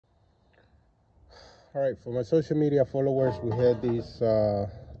All right, for my social media followers, we had this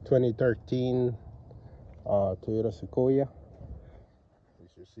 2013 Toyota Sequoia. As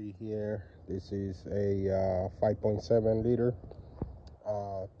you see here, this is a 5.7 liter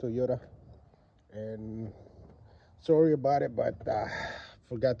Toyota. And sorry about it, but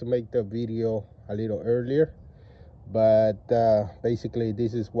forgot to make the video a little earlier. But basically,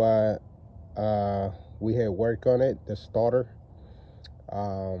 this is what we had worked on it, the starter.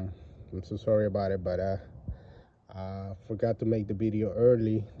 I'm so sorry about it, but forgot to make the video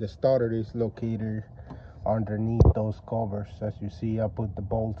early. The starter is located underneath those covers. As you see, I put the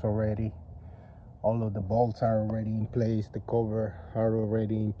bolts already. All of the bolts are already in place. The cover are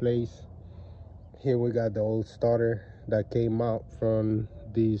already in place. Here we got the old starter that came out from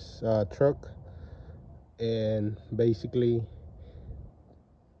this truck, and basically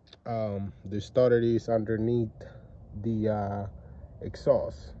the starter is underneath the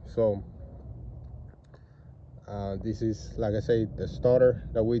exhaust. So this is, like I said, the starter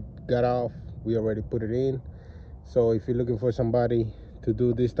that we got off. We already put it in. So if you're looking for somebody to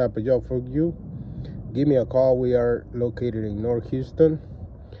do this type of job for you, give me a call. We are located in North Houston.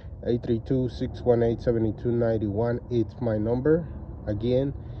 832-618-7291. It's my number.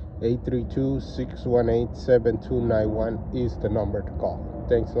 Again, 832-618-7291 is the number to call.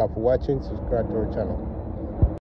 Thanks a lot for watching. Subscribe to our channel.